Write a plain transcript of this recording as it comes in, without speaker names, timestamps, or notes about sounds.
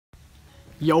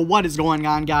Yo, what is going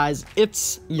on, guys?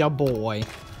 It's your boy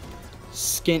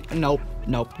nope,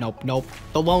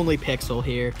 the Lonely Pixel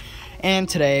here, and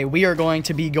today we are going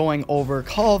to be going over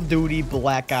Call of Duty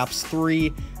Black Ops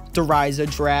 3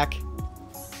 EISENDRACHE,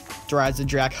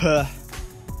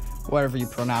 whatever you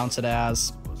pronounce it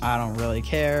as, I don't really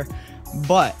care,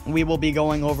 but we will be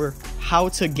going over how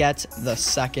to get the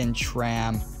second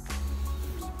tram.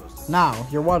 Now,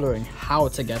 you're wondering how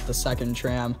to get the second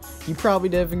tram. You probably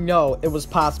didn't even know it was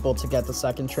possible to get the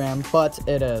second tram, but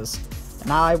it is.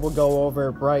 And I will go over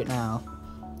it right now.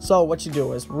 So what you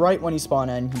do is, right when you spawn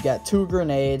in, you get 2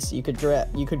 grenades. You could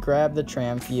grab the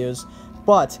tram fuse,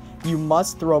 but you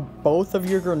must throw both of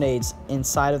your grenades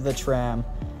inside of the tram.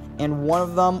 And one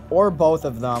of them, or both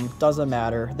of them, doesn't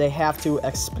matter. They have to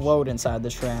explode inside the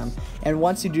tram. And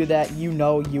once you do that, you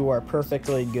know you are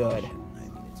perfectly good.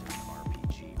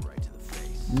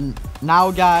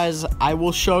 Now guys, I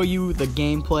will show you the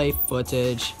gameplay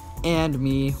footage and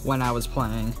me when I was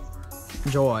playing.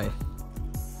 Enjoy.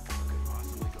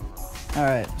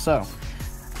 Alright, so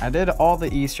I did all the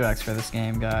Easter eggs for this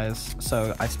game, guys.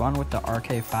 So I spawned with the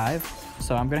RK5,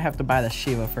 so I'm gonna have to buy the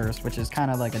Shiva first, which is kind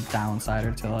of like a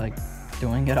downsider to like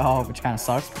doing it all, which kind of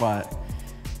sucks, but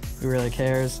who really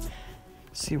cares?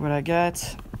 See what I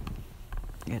get.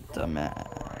 Get the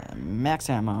max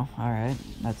ammo. Alright,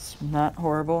 that's not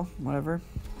horrible. Whatever.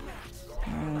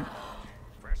 Alright.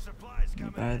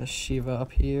 Buy the Shiva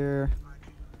up here.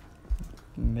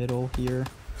 Middle here.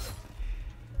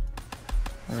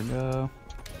 There we go.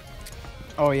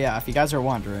 Oh yeah, if you guys are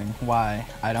wondering why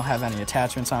I don't have any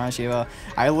attachments on my Shiva,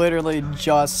 I literally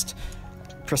just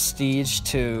prestige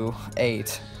to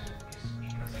 8.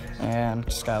 And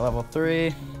just got level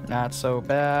 3. Not so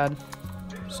bad.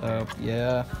 So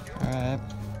yeah.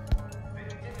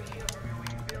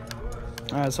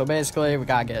 Alright, so basically we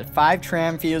gotta get 5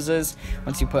 tram fuses.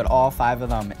 Once you put all 5 of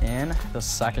them in, the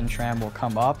second tram will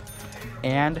come up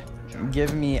and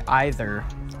give me either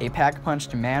a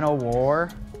pack-punched Man o' War,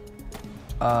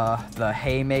 the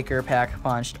Haymaker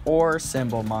pack-punched, or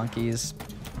Symbol Monkeys.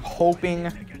 Hoping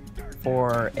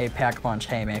for a pack-punch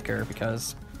Haymaker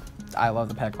because I love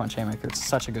the pack-punch Haymaker. It's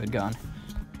such a good gun.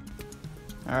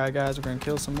 Alright guys, we're gonna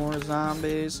kill some more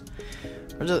zombies.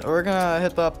 We're gonna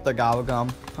hit up the Gobble Gum.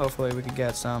 Hopefully we can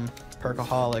get some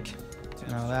Perkaholic.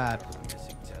 You know that.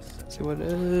 Let's see what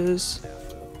it is.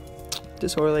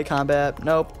 Disorderly combat.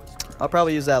 Nope. I'll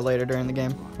probably use that later during the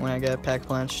game when I get pack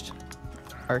punched.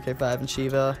 RK5 and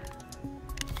Shiva.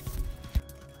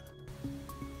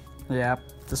 Yeah,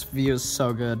 this view is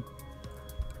so good.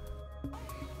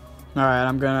 Alright,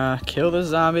 I'm gonna kill this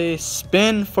zombie.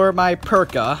 Spin for my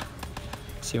Perka.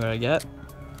 See what I get.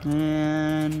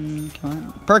 And come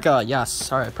on. Perka,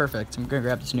 yes. Alright, perfect. I'm gonna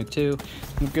grab this nuke too.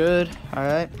 I'm good.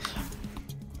 Alright.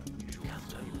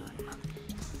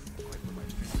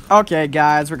 Okay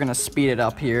guys, we're gonna speed it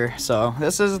up here. So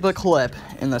this is the clip.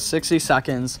 In the 60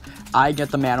 seconds, I get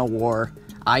the Man o' War.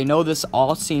 I know this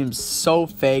all seems so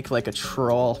fake, like a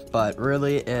troll, but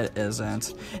really it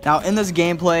isn't. Now in this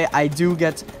gameplay, I do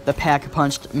get the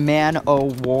pack-punched Man o'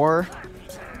 War.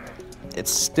 It's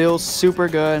still super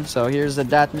good. So here's the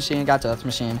death machine, got death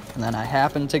machine, and then I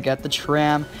happen to get the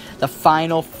tram, the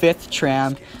final 5th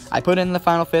tram. I put in the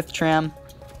final 5th tram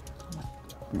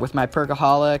with my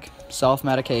Perkaholic,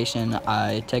 self-medication.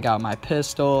 I take out my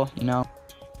pistol, you know.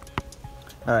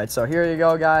 Alright, so here you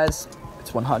go guys.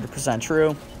 It's 100%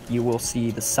 true. You will see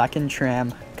the second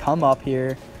tram come up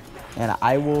here, and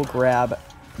I will grab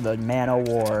the Man o'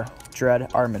 War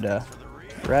Dread Armada.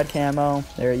 Red camo,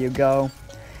 there you go.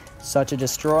 Such a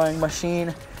destroying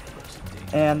machine.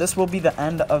 And this will be the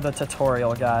end of the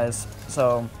tutorial, guys.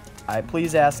 So I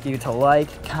please ask you to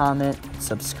like, comment,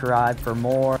 subscribe for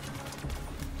more.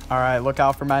 Alright, look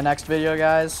out for my next video,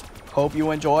 guys. Hope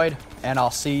you enjoyed, and I'll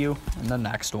see you in the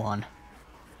next one.